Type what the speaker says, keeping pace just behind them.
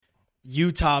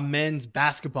Utah men's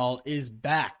basketball is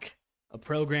back, a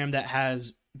program that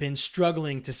has been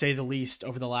struggling to say the least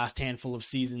over the last handful of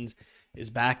seasons is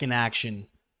back in action.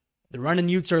 The Runnin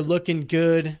Utes are looking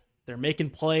good. They're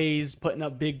making plays, putting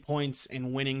up big points,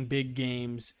 and winning big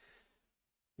games.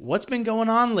 What's been going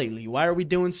on lately? Why are we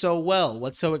doing so well?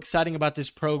 What's so exciting about this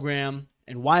program?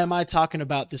 And why am I talking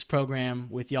about this program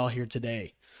with y'all here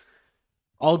today?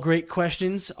 All great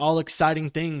questions, all exciting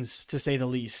things to say the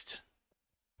least.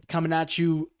 Coming at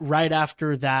you right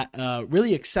after that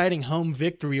really exciting home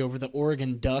victory over the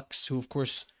Oregon Ducks, who of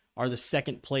course are the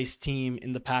second place team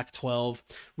in the Pac-12.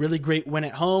 Really great win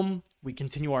at home. We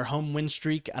continue our home win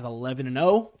streak at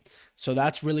 11-0. So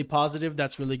that's really positive.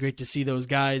 That's really great to see those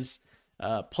guys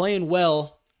playing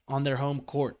well on their home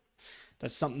court.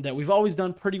 That's something that we've always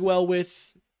done pretty well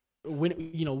with,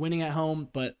 winning at home.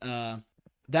 But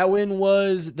that win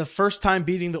was the first time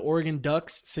beating the Oregon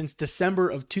Ducks since December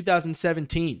of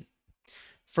 2017.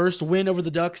 First win over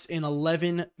the Ducks in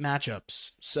 11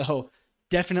 matchups. So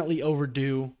definitely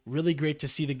overdue. Really great to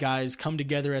see the guys come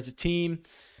together as a team,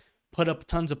 put up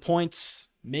tons of points,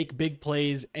 make big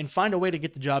plays, and find a way to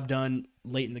get the job done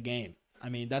late in the game. I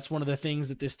mean, that's one of the things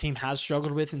that this team has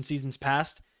struggled with in seasons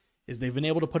past, is they've been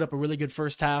able to put up a really good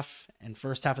first half and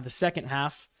first half of the second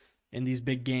half in these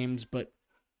big games, but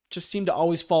just seem to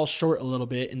always fall short a little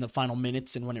bit in the final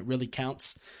minutes and when it really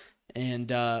counts. And,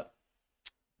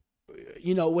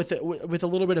 with a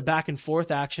little bit of back and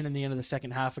forth action in the end of the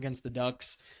second half against the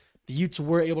Ducks, the Utes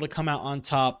were able to come out on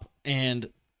top, and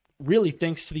really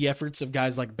thanks to the efforts of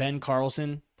guys like Ben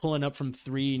Carlson pulling up from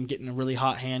three and getting a really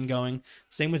hot hand going.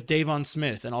 Same with Davon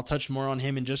Smith, and I'll touch more on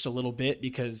him in just a little bit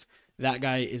because that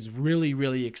guy is really,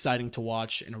 really exciting to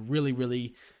watch and a really,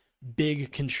 really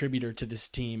big contributor to this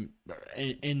team,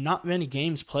 and not many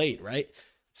games played, right?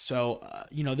 So,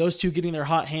 those two getting their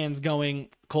hot hands going,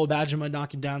 Cole Bajema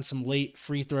knocking down some late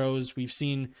free throws. We've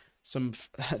seen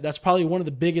that's probably one of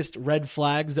the biggest red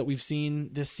flags that we've seen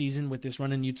this season with this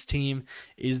Runnin Utes team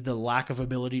is the lack of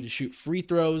ability to shoot free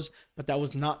throws, but that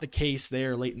was not the case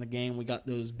there late in the game. We got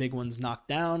those big ones knocked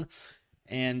down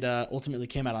and ultimately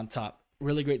came out on top.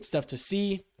 Really great stuff to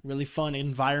see. Really fun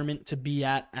environment to be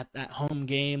at that home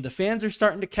game. The fans are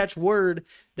starting to catch word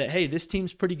that, hey, this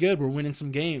team's pretty good. We're winning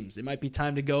some games. It might be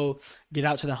time to go get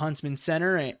out to the Huntsman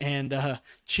Center and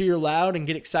cheer loud and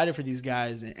get excited for these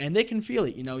guys. And they can feel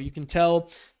it. You can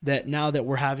tell that now that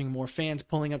we're having more fans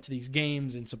pulling up to these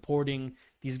games and supporting,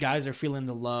 these guys are feeling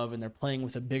the love and they're playing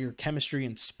with a bigger chemistry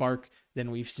and spark than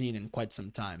we've seen in quite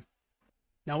some time.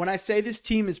 Now, when I say this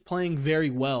team is playing very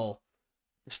well,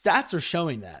 the stats are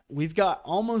showing that. We've got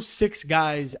almost 6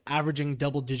 guys averaging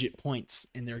double-digit points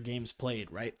in their games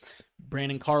played, right?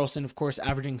 Brandon Carlson, of course,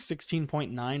 averaging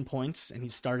 16.9 points, and he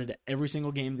started every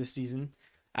single game this season.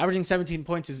 Averaging 17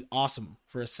 points is awesome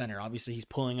for a center. Obviously, he's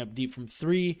pulling up deep from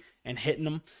 3 and hitting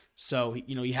them. So,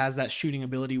 he has that shooting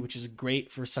ability, which is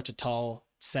great for such a tall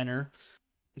center.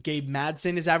 Gabe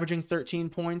Madsen is averaging 13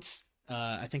 points.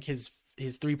 I think his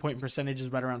three-point percentage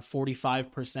is right around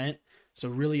 45%. So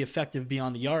really effective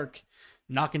beyond the arc,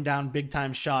 knocking down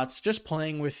big-time shots, just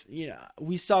playing with,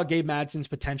 we saw Gabe Madsen's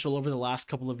potential over the last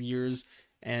couple of years,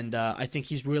 and I think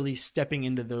he's really stepping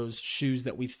into those shoes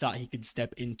that we thought he could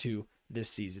step into this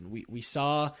season. We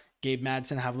saw Gabe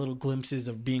Madsen have little glimpses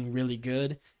of being really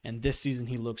good, and this season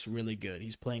he looks really good.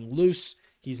 He's playing loose.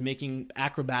 He's making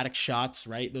acrobatic shots,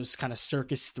 right? Those kind of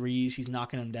circus threes. He's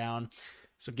knocking them down.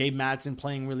 So Gabe Madsen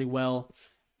playing really well.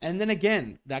 And then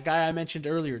again, that guy I mentioned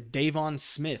earlier, Davon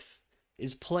Smith,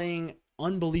 is playing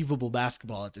unbelievable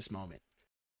basketball at this moment.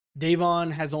 Davon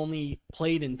has only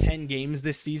played in 10 games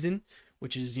this season,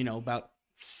 which is, about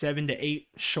 7 to 8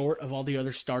 short of all the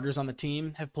other starters on the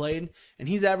team have played. And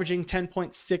he's averaging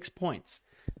 10.6 points.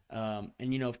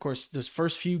 And, of course, those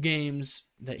first few games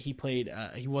that he played,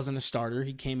 he wasn't a starter.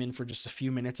 He came in for just a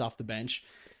few minutes off the bench.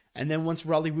 And then once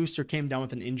Raleigh Wooster came down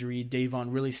with an injury,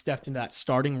 Davon really stepped into that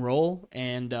starting role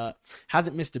and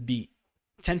hasn't missed a beat.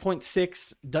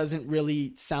 10.6 doesn't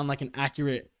really sound like an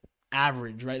accurate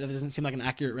average, right? That doesn't seem like an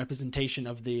accurate representation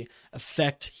of the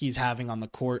effect he's having on the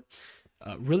court.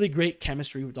 Really great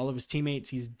chemistry with all of his teammates.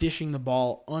 He's dishing the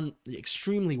ball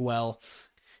extremely well.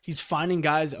 He's finding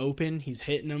guys open. He's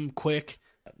hitting them quick.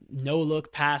 No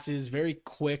look passes, very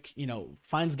quick,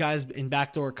 finds guys in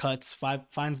backdoor cuts,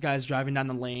 finds guys driving down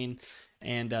the lane,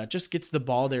 and just gets the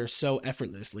ball there so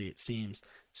effortlessly, it seems.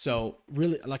 So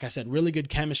really, like I said, really good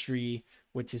chemistry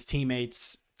with his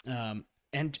teammates, and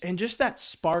just that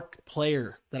spark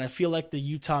player that I feel like the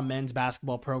Utah men's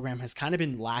basketball program has kind of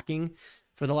been lacking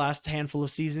for the last handful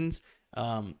of seasons.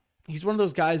 He's one of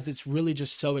those guys that's really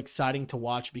just so exciting to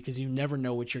watch because you never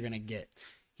know what you're going to get.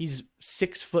 He's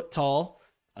 6 foot tall,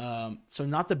 so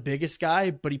not the biggest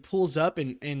guy, but he pulls up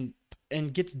and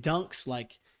gets dunks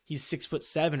like he's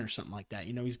 6'7" or something like that.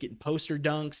 He's getting poster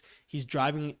dunks. He's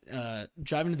driving to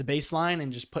the baseline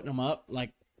and just putting them up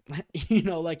like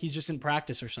like he's just in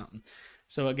practice or something.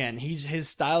 So again, his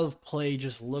style of play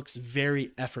just looks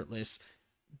very effortless,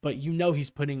 but he's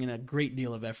putting in a great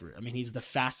deal of effort. I mean, he's the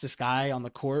fastest guy on the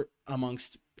court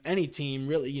amongst any team,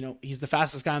 really. He's the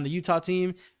fastest guy on the Utah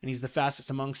team, and he's the fastest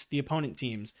amongst the opponent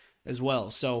teams as well.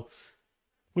 So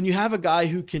when you have a guy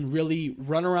who can really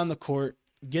run around the court,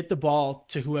 get the ball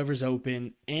to whoever's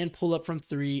open, and pull up from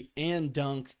three and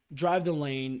dunk, drive the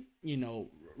lane,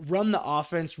 run the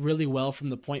offense really well from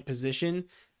the point position,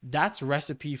 that's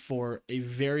recipe for a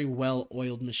very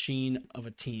well-oiled machine of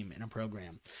a team and a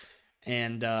program.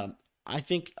 And I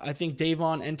think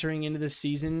Davon entering into this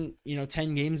season,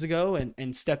 10 games ago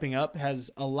and stepping up has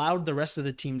allowed the rest of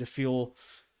the team to feel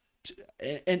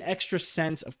an extra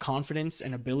sense of confidence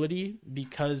and ability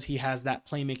because he has that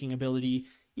playmaking ability.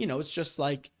 It's just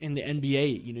like in the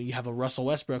NBA, you have a Russell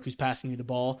Westbrook who's passing you the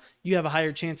ball. You have a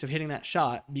higher chance of hitting that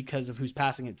shot because of who's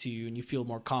passing it to you, and you feel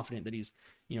more confident that he's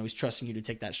trusting you to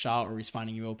take that shot or he's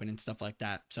finding you open and stuff like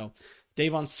that. So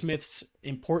Davon Smith's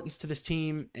importance to this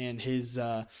team and his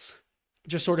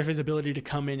just sort of his ability to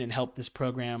come in and help this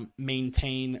program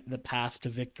maintain the path to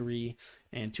victory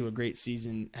and to a great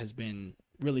season has been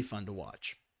really fun to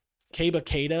watch. Keba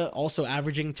Keita also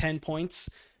averaging 10 points.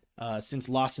 Since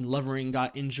Lawson Lovering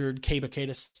got injured, Keba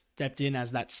Keita stepped in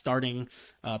as that starting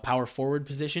power forward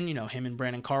position. Him and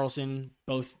Brandon Carlson,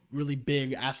 both really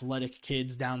big athletic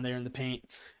kids down there in the paint,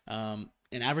 and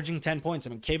averaging 10 points. I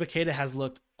mean, Keba Keita has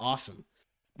looked awesome.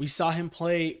 We saw him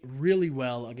play really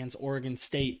well against Oregon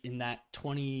State in that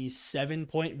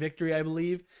 27-point victory, I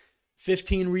believe.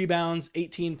 15 rebounds,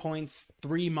 18 points,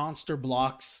 3 monster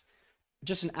blocks.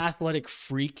 Just an athletic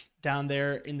freak down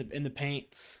there in the paint.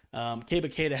 Keba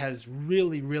Keita has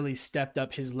really, really stepped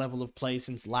up his level of play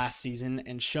since last season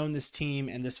and shown this team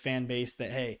and this fan base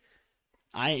that, hey,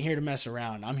 I ain't here to mess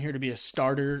around. I'm here to be a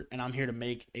starter, and I'm here to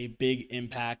make a big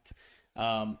impact.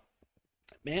 I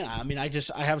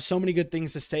have so many good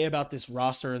things to say about this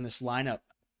roster and this lineup.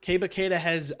 Keba Keita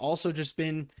has also just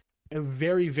been a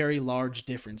very, very large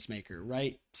difference maker,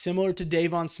 right? Similar to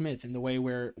Davon Smith in the way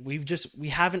where we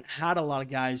haven't had a lot of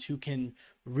guys who can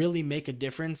really make a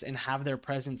difference and have their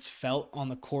presence felt on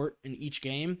the court in each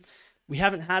game. We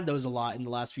haven't had those a lot in the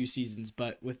last few seasons,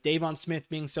 but with Davon Smith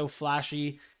being so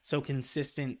flashy, so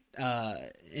consistent,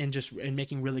 and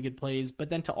making really good plays, but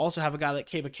then to also have a guy like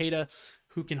Keba Keita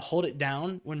who can hold it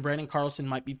down when Brandon Carlson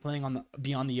might be playing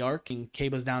beyond the arc, and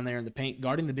Keba's down there in the paint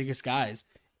guarding the biggest guys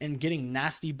and getting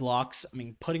nasty blocks. I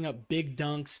mean, putting up big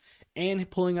dunks and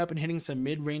pulling up and hitting some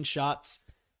mid-range shots.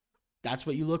 That's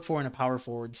what you look for in a power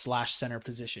forward / center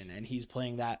position, and he's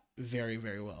playing that very,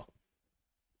 very well.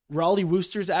 Raleigh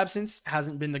Wooster's absence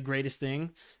hasn't been the greatest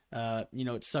thing.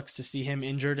 It sucks to see him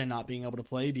injured and not being able to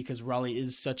play because Raleigh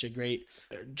is such a great,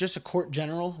 just a court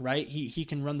general, right? He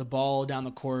can run the ball down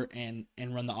the court and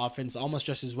run the offense almost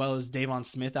just as well as Davon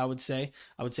Smith, I would say.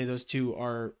 I would say those two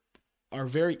are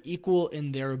very equal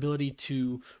in their ability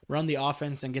to run the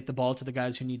offense and get the ball to the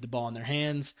guys who need the ball in their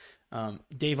hands.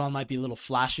 Davon might be a little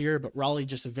flashier, but Raleigh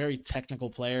just a very technical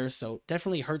player, so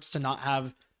definitely hurts to not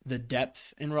have the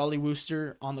depth in Raleigh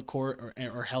Wooster on the court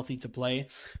or healthy to play.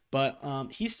 But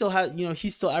he still has,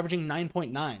 he's still averaging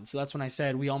 9.9. So that's when I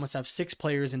said we almost have 6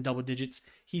 players in double digits.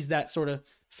 He's that sort of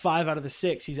 5 out of the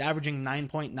 6. He's averaging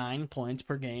 9.9 points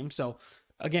per game. So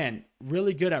again,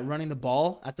 really good at running the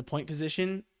ball at the point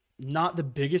position. Not the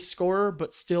biggest scorer,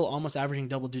 but still almost averaging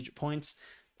double-digit points.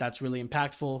 That's really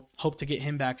impactful. Hope to get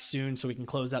him back soon so we can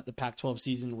close out the Pac-12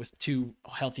 season with 2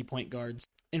 healthy point guards.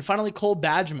 And finally, Cole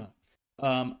Bajema.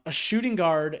 A shooting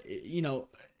guard,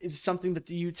 is something that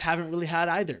the Utes haven't really had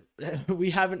either.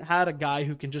 We haven't had a guy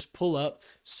who can just pull up,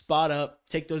 spot up,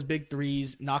 take those big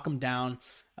threes, knock them down.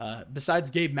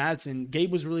 Besides Gabe Madsen,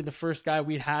 Gabe was really the first guy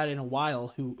we'd had in a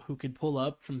while who could pull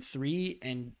up from 3,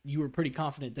 and you were pretty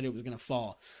confident that it was going to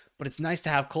fall. But it's nice to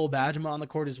have Cole Bajema on the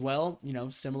court as well.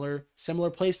 Similar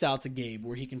play style to Gabe,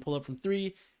 where he can pull up from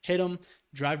 3, hit them,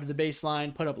 drive to the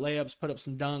baseline, put up layups, put up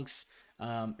some dunks,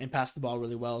 and pass the ball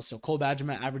really well. So Cole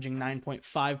Bajema averaging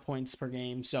 9.5 points per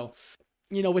game. So,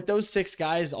 with those 6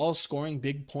 guys all scoring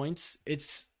big points,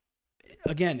 it's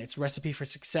recipe for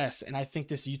success. And I think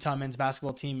this Utah men's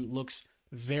basketball team looks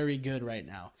very good right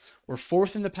now. We're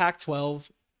 4th in the Pac-12,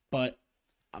 but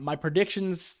my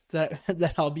predictions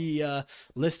that I'll be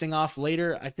listing off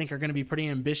later, I think are going to be pretty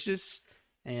ambitious.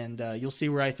 And you'll see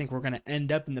where I think we're going to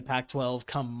end up in the Pac-12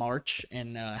 come March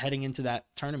and heading into that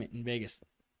tournament in Vegas.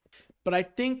 But I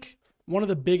think one of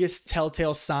the biggest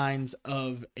telltale signs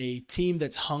of a team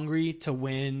that's hungry to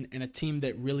win and a team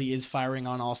that really is firing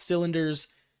on all cylinders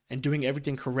and doing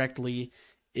everything correctly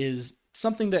is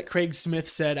something that Craig Smith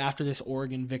said after this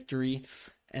Oregon victory.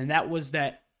 And that was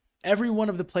that every one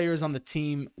of the players on the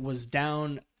team was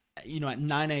down, at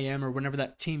 9 a.m. or whenever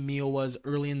that team meal was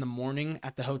early in the morning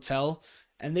at the hotel,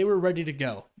 and they were ready to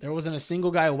go. There wasn't a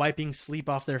single guy wiping sleep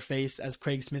off their face, as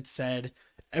Craig Smith said.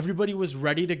 Everybody was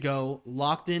ready to go,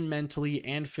 locked in mentally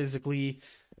and physically.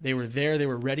 They were there. They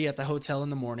were ready at the hotel in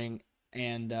the morning.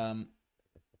 And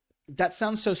that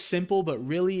sounds so simple, but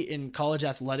really in college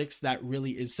athletics, that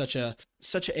really is such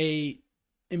a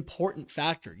important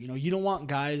factor. You don't want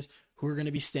guys who are going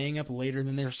to be staying up later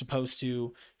than they're supposed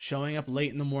to, showing up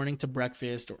late in the morning to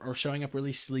breakfast, or showing up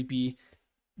really sleepy,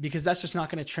 because that's just not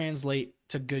going to translate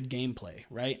to good gameplay,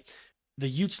 right? The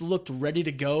Utes looked ready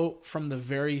to go from the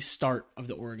very start of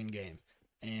the Oregon game.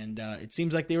 And it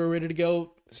seems like they were ready to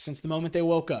go since the moment they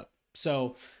woke up.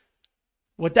 So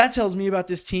what that tells me about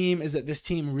this team is that this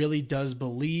team really does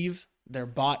believe, they're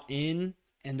bought in,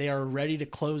 and they are ready to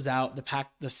close out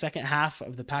the second half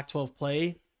of the Pac-12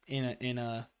 play in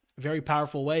a very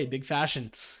powerful way, big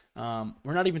fashion.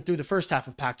 We're not even through the first half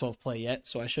of Pac-12 play yet,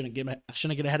 so I shouldn't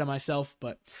get ahead of myself,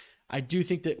 but I do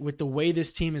think that with the way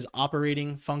this team is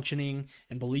operating, functioning,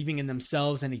 and believing in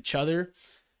themselves and each other,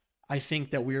 I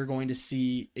think that we are going to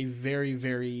see a very,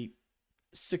 very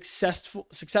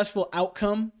successful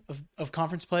outcome of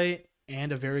conference play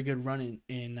and a very good run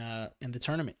in the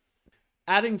tournament.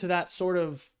 Adding to that sort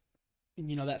of,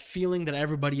 that feeling that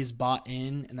everybody is bought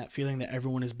in, and that feeling that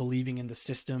everyone is believing in the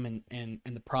system and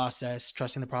the process,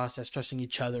 trusting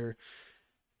each other,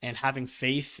 and having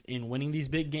faith in winning these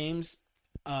big games.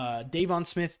 Davon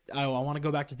Smith, I want to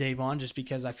go back to Davon just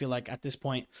because I feel like at this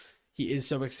point he is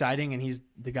so exciting and he's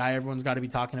the guy everyone's got to be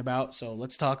talking about. So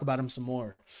let's talk about him some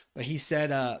more. But he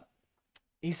said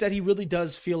he really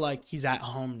does feel like he's at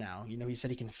home now. He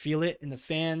said he can feel it in the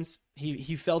fans.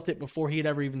 He felt it before he had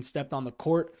ever even stepped on the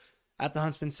court at the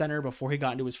Huntsman Center, before he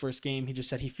got into his first game. He just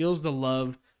said he feels the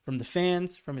love from the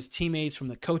fans, from his teammates, from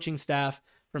the coaching staff,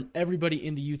 from everybody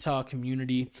in the Utah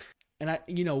community. And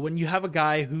when you have a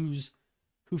guy who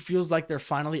feels like they're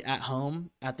finally at home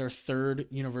at their third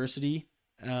university,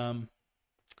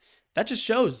 that just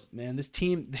shows, man, this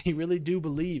team, they really do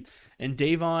believe. And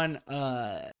Davon,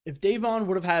 if Davon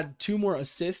would have had 2 more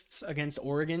assists against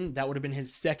Oregon, that would have been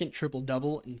his second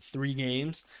triple-double in 3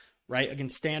 games, right?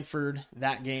 Against Stanford,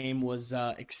 that game was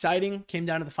exciting, came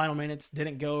down to the final minutes,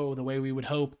 didn't go the way we would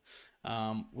hope.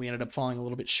 We ended up falling a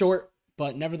little bit short,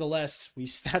 but nevertheless,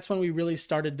 that's when we really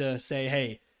started to say,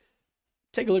 hey,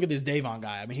 take a look at this Davon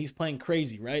guy. I mean, he's playing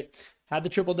crazy, right? Had the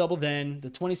triple-double then, the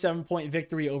 27-point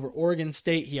victory over Oregon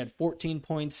State. He had 14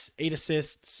 points, 8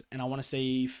 assists, and I want to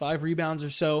say 5 rebounds or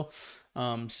so.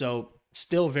 So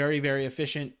still very, very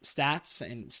efficient stats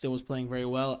and still was playing very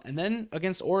well. And then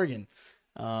against Oregon,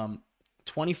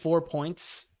 24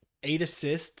 points, 8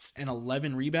 assists, and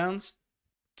 11 rebounds.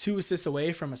 2 assists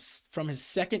away from his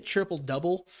second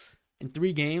triple-double in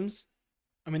 3 games.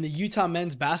 I mean, the Utah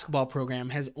men's basketball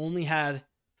program has only had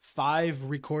 5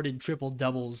 recorded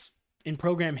triple-doubles in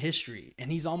program history,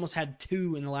 and he's almost had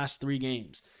 2 in the last 3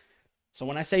 games. So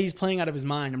when I say he's playing out of his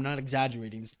mind, I'm not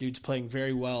exaggerating. This dude's playing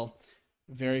very well,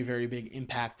 very, very big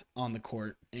impact on the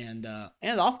court and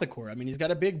off the court. I mean, he's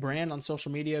got a big brand on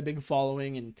social media, a big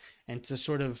following, and to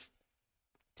sort of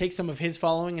take some of his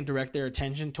following and direct their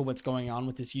attention to what's going on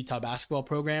with this Utah basketball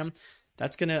program,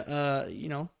 that's gonna,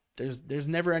 there's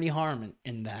never any harm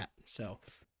in that. So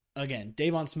again,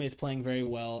 Davon Smith playing very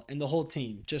well, and the whole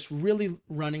team just really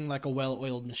running like a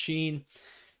well-oiled machine.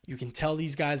 You can tell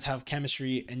these guys have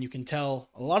chemistry, and you can tell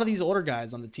a lot of these older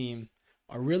guys on the team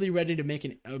are really ready to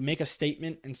make a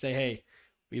statement and say, hey,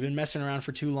 we've been messing around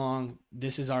for too long.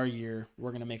 This is our year.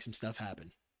 We're going to make some stuff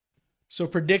happen. So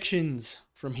predictions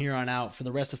from here on out for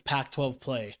the rest of Pac-12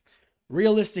 play.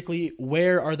 Realistically,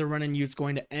 where are the Runnin Utes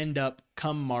going to end up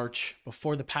come March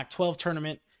before the Pac-12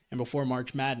 tournament and before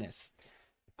March Madness?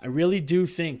 I really do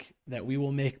think that we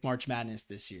will make March Madness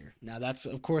this year. Now, that's,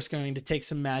 of course, going to take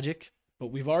some magic, but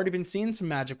we've already been seeing some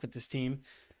magic with this team,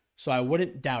 so I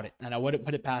wouldn't doubt it, and I wouldn't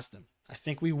put it past them. I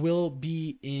think we will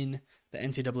be in the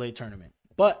NCAA tournament.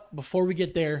 But before we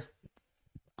get there,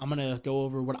 I'm going to go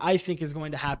over what I think is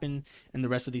going to happen in the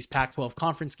rest of these Pac-12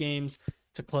 conference games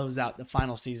to close out the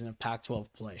final season of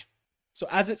Pac-12 play. So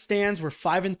as it stands, we're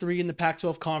 5-3 in the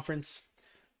Pac-12 conference,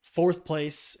 4th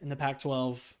place in the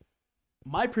Pac-12.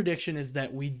 My prediction is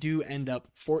that we do end up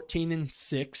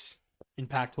 14-6 in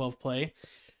Pac-12 play,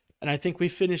 and I think we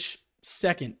finish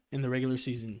 2nd in the regular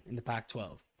season in the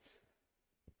Pac-12.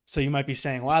 So you might be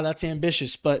saying, wow, that's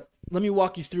ambitious, but let me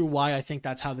walk you through why I think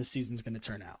that's how this season's going to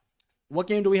turn out. What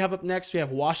game do we have up next? We have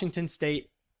Washington State.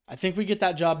 I think we get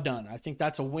that job done. I think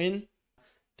that's a win.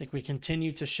 I think we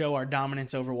continue to show our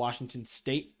dominance over Washington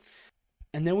State.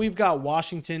 And then we've got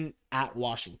Washington at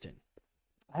Washington.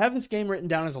 I have this game written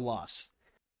down as a loss.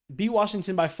 Beat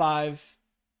Washington by 5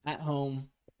 at home.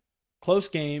 Close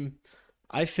game.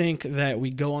 I think that we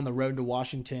go on the road to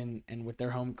Washington and with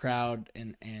their home crowd,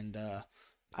 and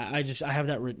I have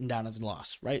that written down as a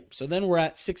loss, right? So then we're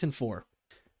at 6-4.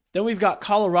 Then we've got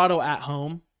Colorado at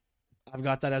home. I've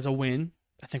got that as a win.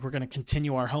 I think we're going to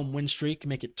continue our home win streak,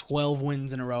 make it 12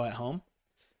 wins in a row at home.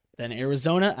 Then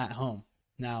Arizona at home.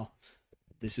 Now,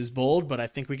 this is bold, but I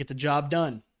think we get the job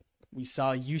done. We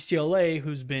saw UCLA,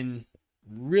 who's been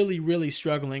really, really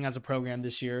struggling as a program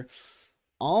this year,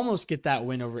 almost get that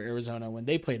win over Arizona when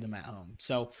they played them at home.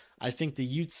 So I think the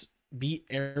Utes beat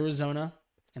Arizona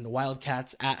and the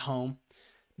Wildcats at home.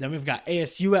 Then we've got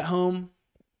ASU at home.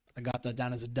 I got that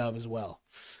down as a dub as well.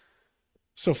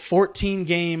 So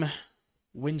 14-game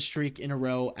win streak in a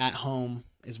row at home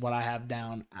is what I have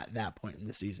down at that point in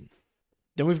the season.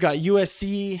 Then we've got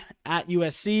USC at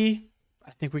USC.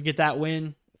 I think we get that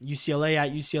win. UCLA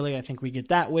at UCLA. I think we get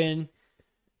that win.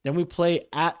 Then we play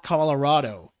at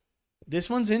Colorado. This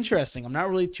one's interesting. I'm not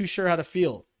really too sure how to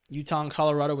feel. Utah and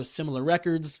Colorado with similar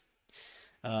records,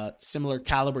 similar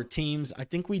caliber teams. I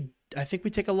think we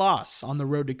take a loss on the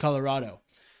road to Colorado.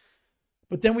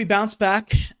 But then we bounce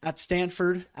back at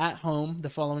Stanford at home the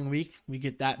following week. We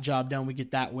get that job done. We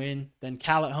get that win. Then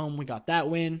Cal at home, we got that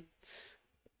win.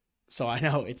 So I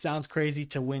know it sounds crazy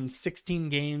to win 16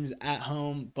 games at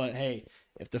home, but hey,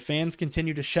 if the fans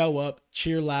continue to show up,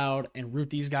 cheer loud, and root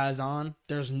these guys on,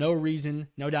 there's no reason,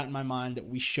 no doubt in my mind, that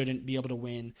we shouldn't be able to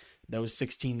win those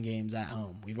 16 games at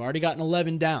home. We've already gotten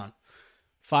 11 down.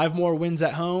 5 more wins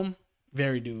at home,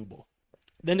 very doable.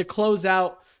 Then to close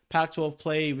out Pac-12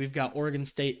 play, we've got Oregon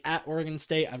State at Oregon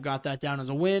State. I've got that down as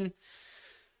a win.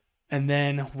 And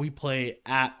then we play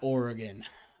at Oregon.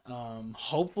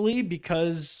 Hopefully,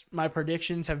 because my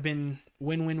predictions have been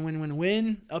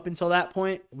win up until that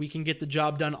point, we can get the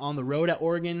job done on the road at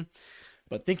Oregon.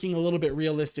 But thinking a little bit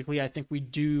realistically, I think we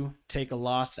do take a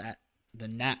loss at the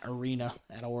Nat Arena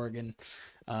at Oregon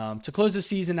to close the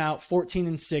season out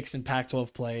 14-6 in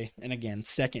Pac-12 play. And again,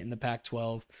 second in the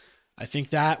Pac-12. I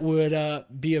think that would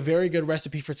be a very good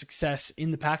recipe for success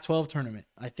in the Pac-12 tournament.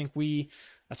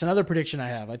 That's another prediction I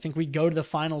have. I think we go to the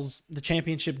finals, the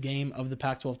championship game of the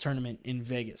Pac-12 tournament in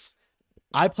Vegas.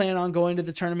 I plan on going to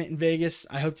the tournament in Vegas.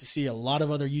 I hope to see a lot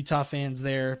of other Utah fans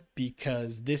there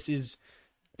because this is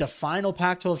the final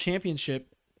Pac-12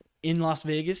 championship in Las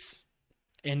Vegas,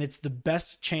 and it's the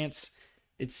best chance,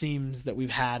 it seems, that we've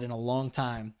had in a long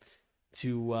time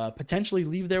to potentially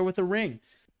leave there with a ring.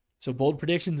 So bold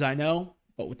predictions, I know,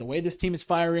 but with the way this team is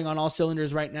firing on all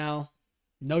cylinders right now,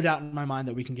 no doubt in my mind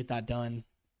that we can get that done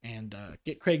and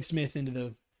get Craig Smith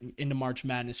into March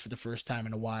Madness for the first time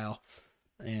in a while,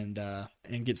 and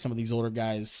get some of these older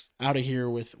guys out of here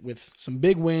with some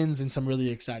big wins and some really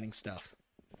exciting stuff.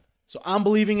 So I'm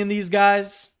believing in these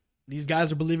guys. These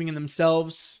guys are believing in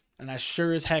themselves, and I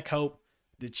sure as heck hope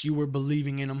that you were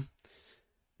believing in them.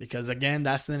 Because, again,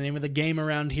 that's the name of the game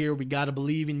around here. We got to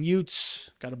believe in Utes.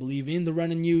 Got to believe in the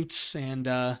Runnin Utes. And,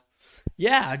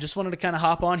 I just wanted to kind of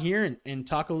hop on here and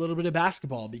talk a little bit of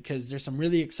basketball because there's some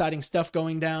really exciting stuff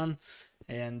going down.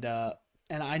 And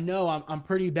I know I'm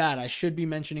pretty bad. I should be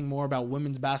mentioning more about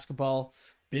women's basketball.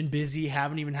 Been busy.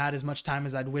 Haven't even had as much time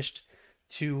as I'd wished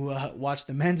to watch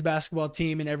the men's basketball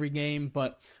team in every game.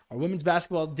 But our women's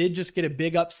basketball did just get a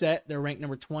big upset. They're ranked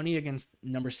number 20 against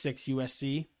number 6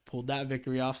 USC. Pulled that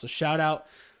victory off. So shout out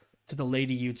to the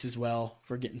Lady Utes as well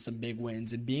for getting some big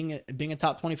wins and being a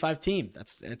top 25 team.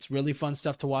 It's really fun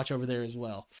stuff to watch over there as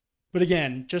well. But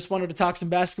again, just wanted to talk some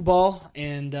basketball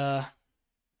and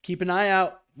keep an eye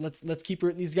out. Let's keep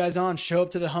rooting these guys on. Show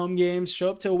up to the home games, show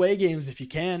up to away games if you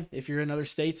can, if you're in other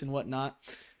states and whatnot.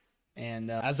 And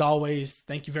as always,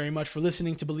 thank you very much for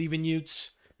listening to Believe in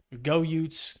Utes. Go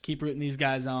Utes. Keep rooting these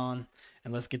guys on,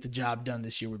 and let's get the job done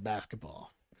this year with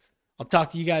basketball. I'll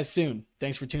talk to you guys soon.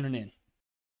 Thanks for tuning in.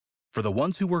 For the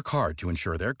ones who work hard to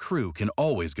ensure their crew can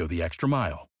always go the extra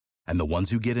mile, and the ones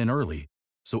who get in early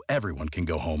so everyone can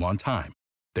go home on time,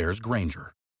 there's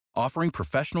Grainger, offering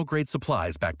professional-grade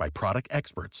supplies backed by product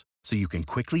experts so you can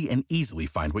quickly and easily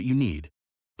find what you need.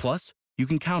 Plus, you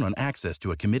can count on access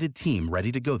to a committed team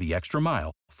ready to go the extra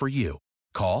mile for you.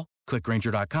 Call, click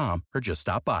Grainger.com, or just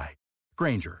stop by.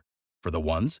 Grainger, for the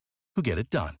ones who get it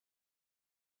done.